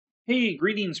Hey,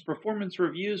 greetings, Performance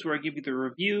Reviews, where I give you the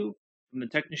review from the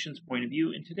technician's point of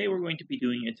view, and today we're going to be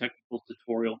doing a technical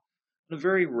tutorial on a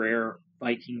very rare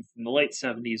Viking from the late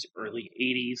 70s, early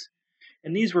 80s,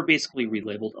 and these were basically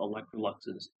relabeled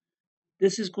Electroluxes.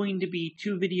 This is going to be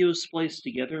two videos spliced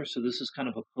together, so this is kind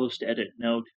of a post-edit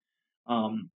note.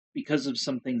 Because of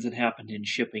some things that happened in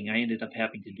shipping, I ended up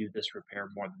having to do this repair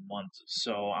more than once,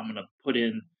 so I'm going to put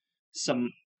in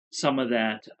some of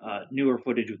that newer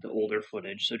footage with the older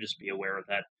footage, so just be aware of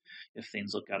that if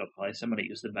things look out of place. I'm going to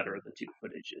use the better of the two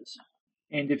footages.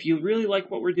 And if you really like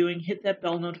what we're doing, hit that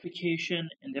bell notification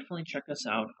and definitely check us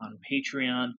out on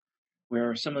Patreon,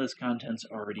 where some of this content's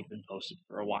already been posted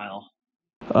for a while.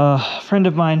 A friend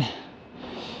of mine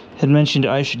had mentioned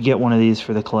I should get one of these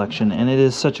for the collection, and it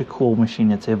is such a cool machine.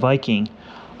 It's a Viking.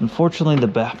 Unfortunately, the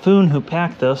buffoon who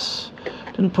packed this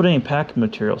didn't put any packing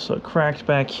material, so it cracked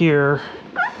back here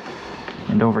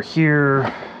and over here.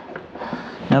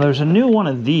 Now there's a new one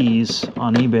of these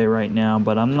on eBay right now,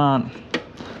 but I'm not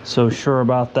so sure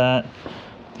about that.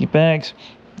 The bags,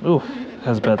 ooh,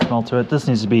 has a bad smell to it. This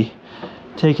needs to be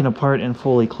taken apart and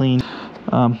fully cleaned.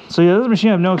 So yeah, this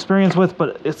machine I have no experience with,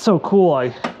 but it's so cool.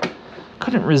 I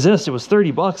couldn't resist. It was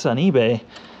 30 bucks on eBay.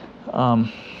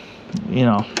 You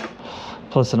know,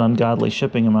 plus an ungodly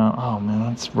shipping amount. Oh man,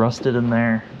 that's rusted in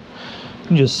there. You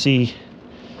can just see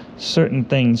certain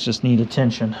things just need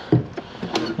attention.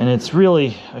 And it's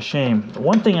really a shame.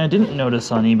 One thing I didn't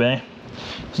notice on eBay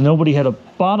is nobody had a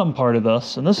bottom part of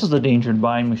this, and this is the danger in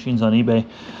buying machines on eBay.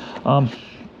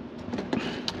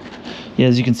 Yeah,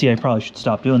 as you can see, I probably should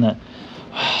stop doing that.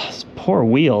 This poor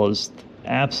wheel is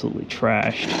absolutely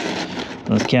trashed.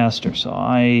 This caster, so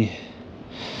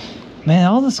man,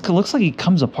 all this looks like it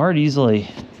comes apart easily.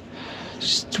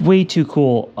 It's just way too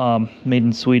cool. Made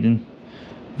in Sweden.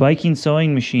 Viking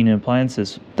sewing machine and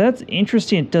appliances. That's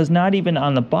interesting. It does not even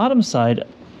on the bottom side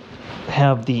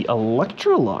have the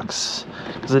Electrolux,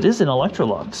 because it is an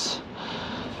Electrolux.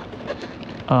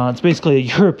 It's basically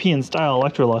a European style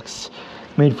Electrolux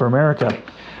made for America.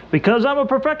 Because I'm a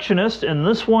perfectionist and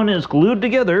this one is glued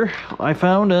together, I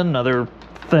found another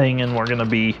thing and we're gonna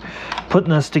be putting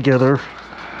this together.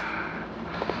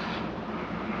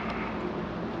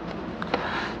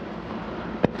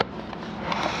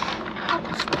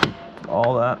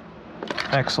 All that.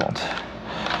 Excellent.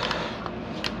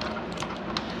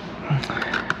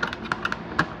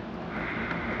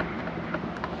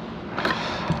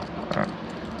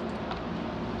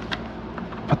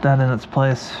 Put that in its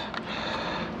place.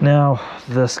 Now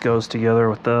this goes together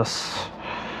with this.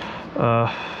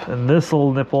 And this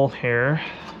little nipple here.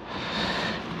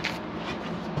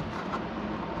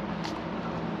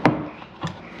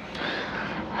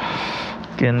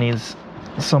 Again, needs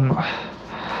some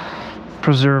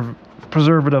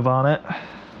preservative on it.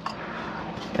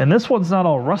 And this one's not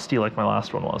all rusty like my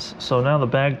last one was. So now the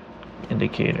bag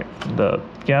indicator, the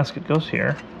gasket goes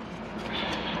here.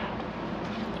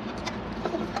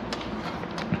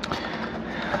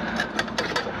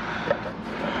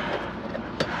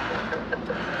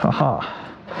 Aha.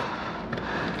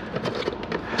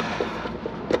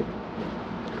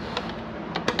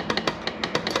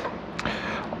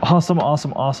 Awesome,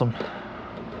 awesome, awesome.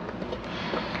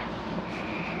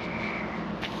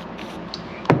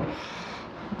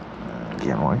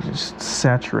 Again, I want to just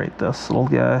saturate this little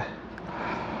guy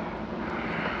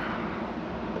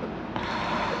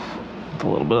with a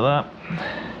little bit of that.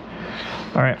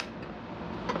 All right.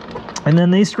 And then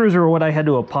these screws are what I had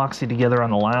to epoxy together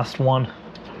on the last one.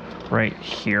 Right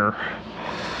here.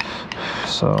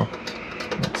 So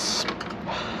let's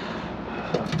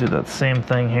do that same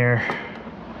thing here.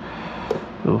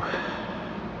 Ooh.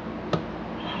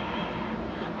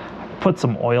 Put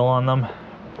some oil on them.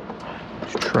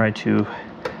 Just try to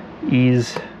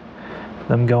ease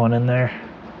them going in there.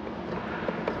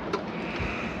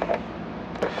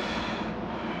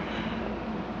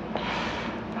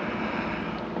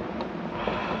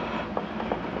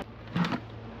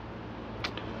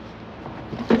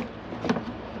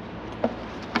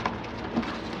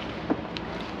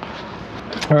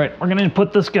 All right, we're gonna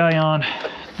put this guy on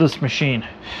this machine.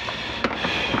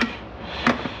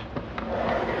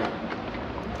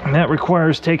 And that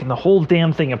requires taking the whole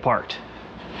damn thing apart.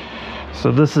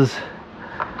 So this is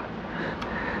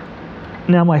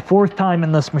now my 4th time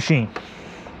in this machine.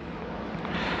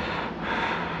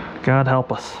 God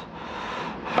help us.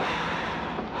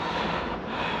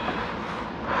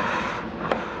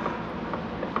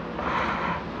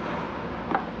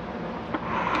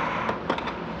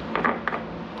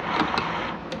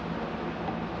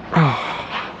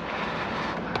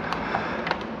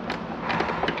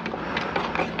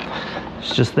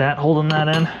 It's just that holding that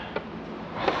in.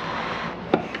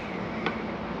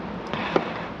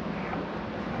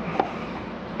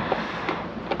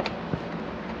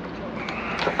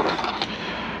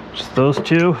 those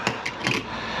two.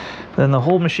 Then the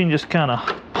whole machine just kind of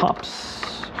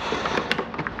pops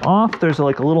off. There's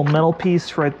like a little metal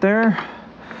piece right there.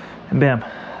 And bam,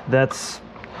 that's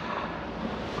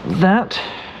that.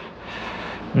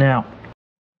 Now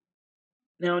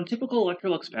in typical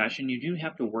Electrolux fashion, you do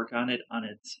have to work on it on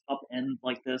its up end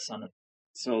like this,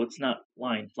 so it's not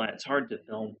lying flat. It's hard to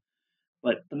film,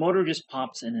 but the motor just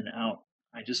pops in and out.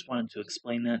 I just wanted to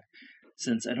explain that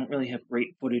since I don't really have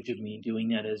great footage of me doing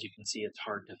that. As you can see, it's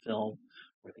hard to film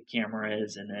where the camera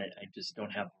is, and I just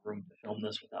don't have room to film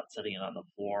this without setting it on the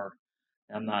floor.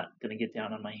 I'm not going to get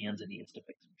down on my hands and knees to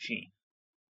fix the machine.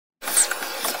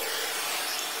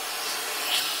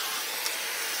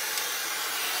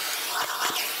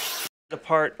 the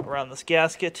part around this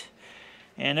gasket,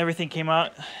 and everything came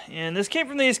out. And this came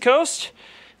from the East Coast.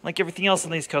 Like everything else on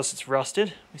the East Coast, it's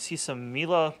rusted. We see some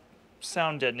Miele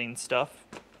sound deadening stuff.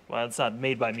 Well, it's not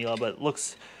made by Miele, but it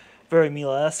looks very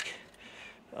Miele-esque.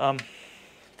 So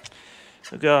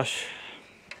gosh,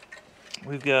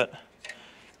 we've got,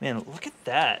 man, look at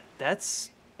that.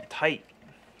 That's tight.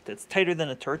 That's tighter than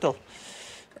a turtle.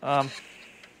 Let's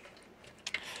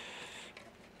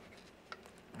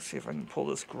see if I can pull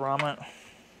this grommet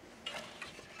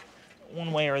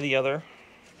one way or the other.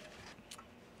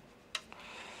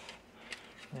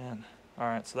 Man, all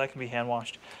right, so that can be hand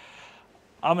washed.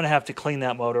 I'm gonna have to clean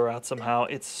that motor out somehow.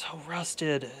 It's so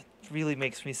rusted. It really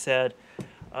makes me sad.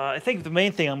 I think the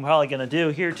main thing I'm probably gonna do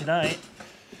here tonight,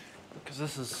 because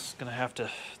this is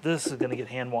gonna get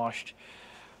hand washed.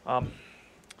 I'm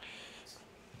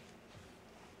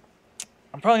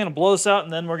probably gonna blow this out,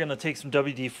 and then we're gonna take some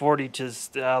WD-40 to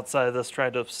the outside of this, try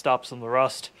to stop some of the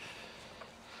rust.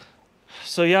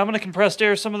 So yeah, I'm gonna compressed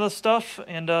air some of this stuff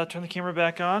and turn the camera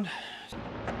back on.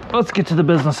 Let's get to the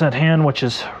business at hand, which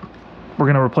is we're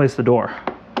gonna replace the door.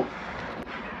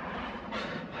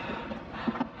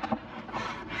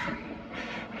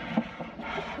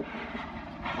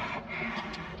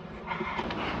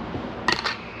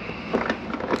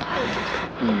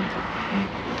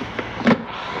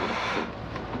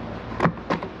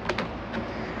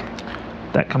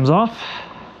 That comes off,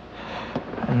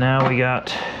 and now we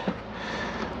got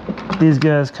these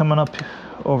guys coming up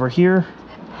over here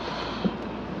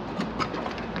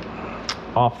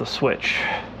off the switch.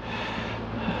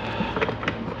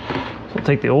 So we'll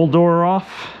take the old door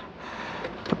off,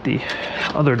 put the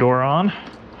other door on.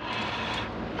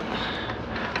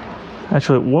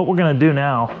 Actually, what we're gonna do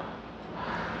now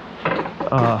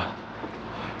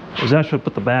is actually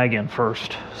put the bag in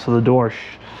first, so the door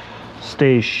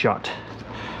stays shut.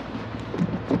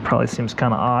 Probably seems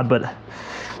kind of odd, but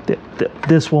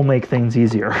this will make things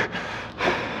easier.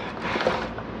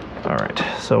 All right,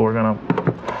 so we're gonna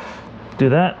do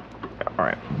that. All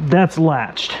right, that's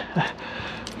latched.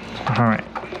 All right,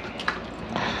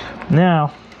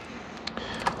 now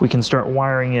we can start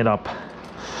wiring it up.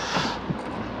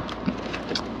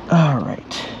 All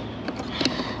right.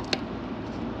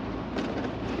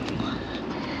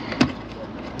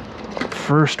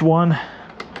 First one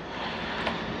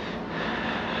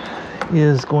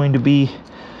is going to be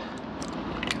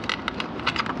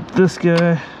this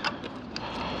guy,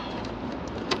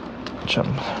 which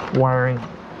I'm wiring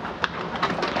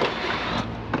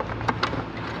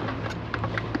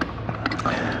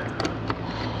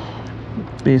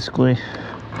basically.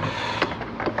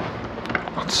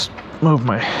 Let's move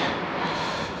my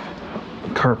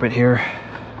carpet here.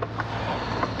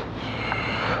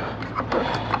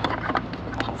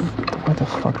 Where the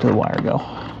fuck did the wire go?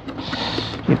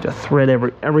 You have to thread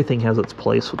everything has its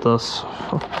place with this.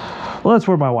 Well, that's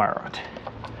where my wire went.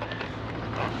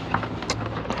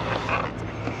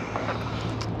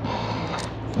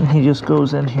 And he just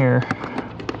goes in here.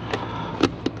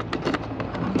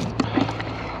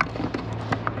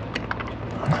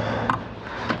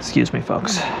 Excuse me,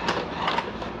 folks.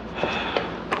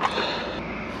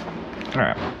 All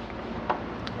right.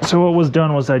 So what was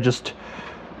done was I just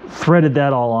threaded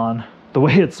that all on the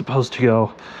way it's supposed to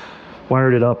go.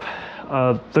 Wired it up.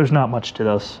 There's not much to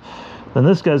this. Then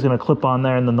this guy's gonna clip on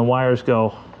there, and then the wires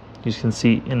go, you can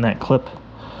see in that clip.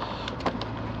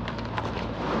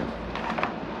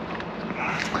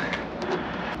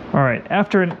 All right,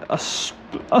 after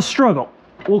a struggle,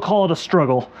 we'll call it a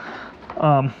struggle,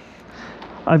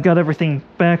 I've got everything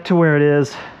back to where it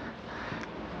is.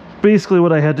 Basically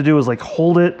what I had to do is like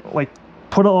hold it, like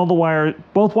put all the wire,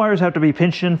 both wires have to be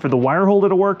pinched in for the wire holder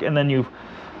to work, and then you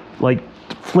like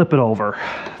flip it over.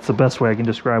 It's the best way I can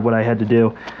describe what I had to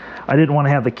do. I didn't want to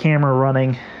have the camera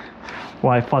running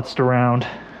while I futzed around.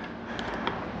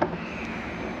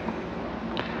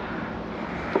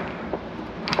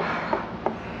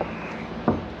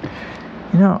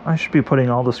 And Yeah, I should be putting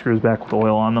all the screws back with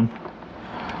oil on them.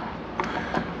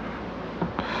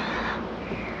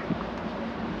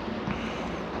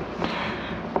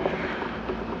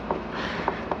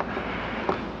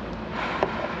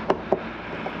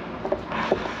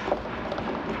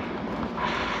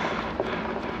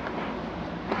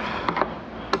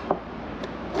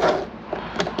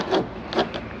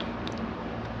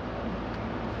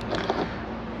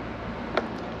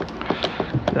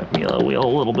 That wheel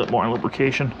a little bit more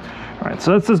lubrication. All right,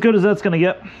 so that's as good as that's gonna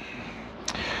get.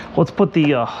 Let's put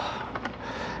the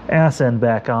ass end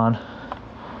back on.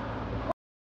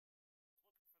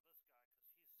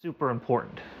 Super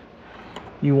important.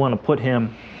 You want to put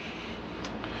him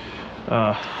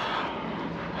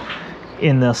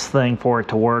in this thing for it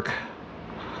to work.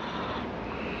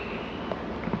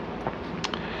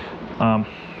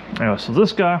 Anyway, so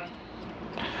this guy,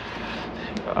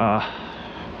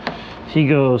 he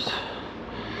goes,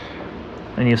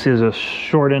 and you see there's a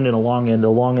short end and a long end. The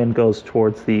long end goes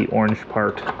towards the orange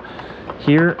part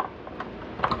here.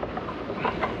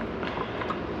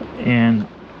 And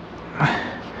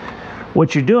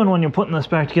what you're doing when you're putting this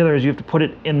back together is you have to put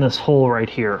it in this hole right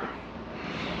here.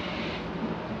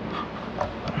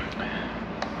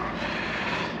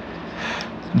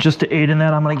 Just to aid in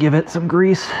that, I'm going to give it some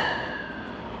grease.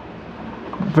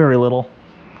 Very little.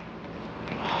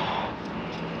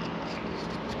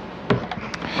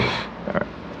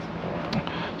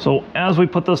 So as we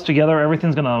put this together,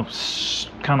 everything's gonna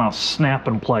kind of snap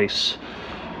in place.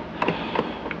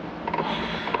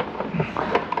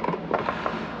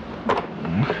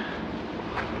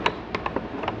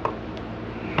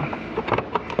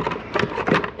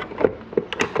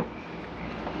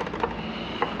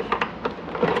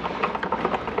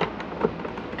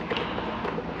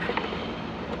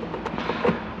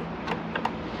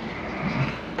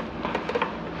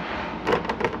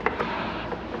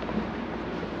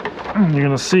 You're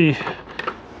gonna see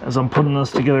as I'm putting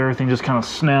this together, everything just kind of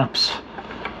snaps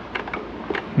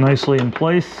nicely in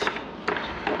place.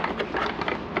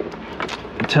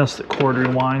 Test the cord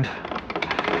rewind.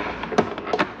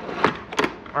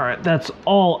 All right, that's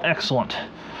all excellent.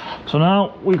 So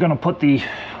now we're gonna put the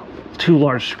 2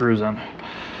 large screws in.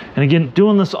 And again,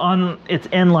 doing this on its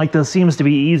end like this seems to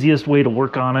be the easiest way to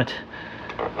work on it.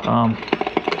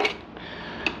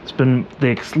 It's been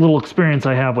the little experience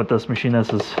I have with this machine. This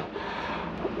is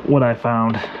what I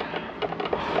found.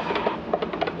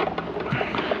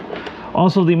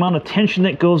 Also, the amount of tension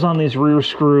that goes on these rear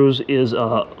screws is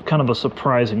kind of a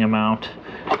surprising amount,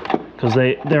 because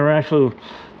they're actually,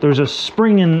 there's a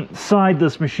spring inside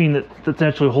this machine that's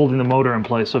actually holding the motor in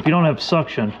place. So if you don't have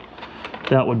suction,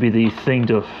 that would be the thing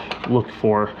to look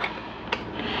for.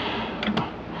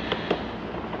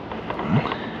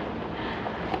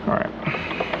 All right.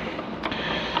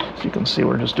 So you can see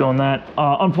we're just doing that.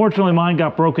 Unfortunately, mine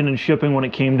got broken in shipping when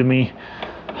it came to me.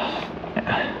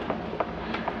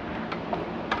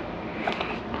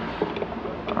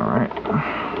 All right.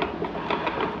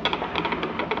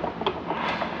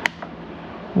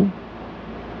 Ooh.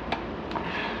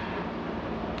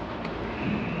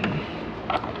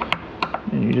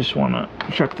 And you just want to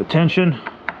check the tension.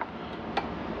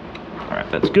 All right,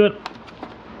 that's good.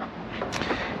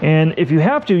 And if you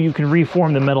have to, you can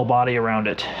reform the metal body around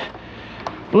it.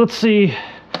 Let's see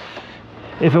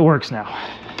if it works now.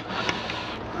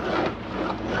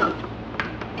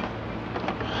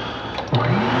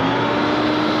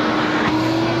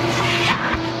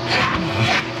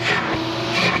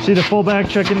 See the full back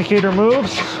check indicator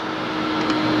moves.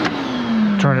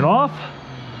 Turn it off.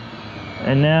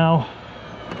 And now,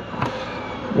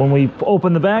 when we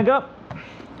open the bag up,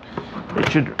 it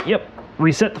should, yep,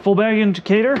 reset the full bag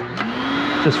indicator,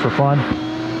 just for fun.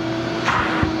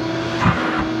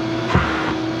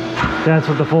 That's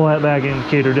what the full bag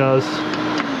indicator does,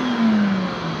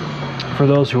 for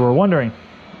those who are wondering.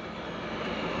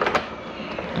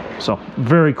 So,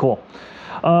 very cool.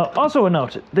 Also a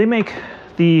note, they make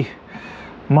the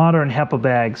modern HEPA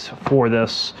bags for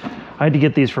this. I had to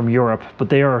get these from Europe, but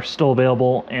they are still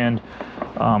available, and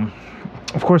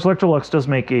of course Electrolux does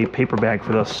make a paper bag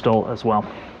for this still as well.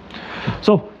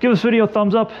 So give this video a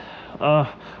thumbs up.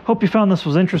 Hope you found this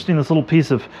was interesting, this little piece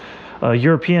of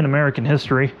European-American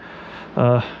history.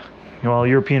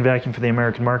 European vacuum for the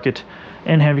American market,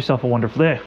 and have yourself a wonderful day.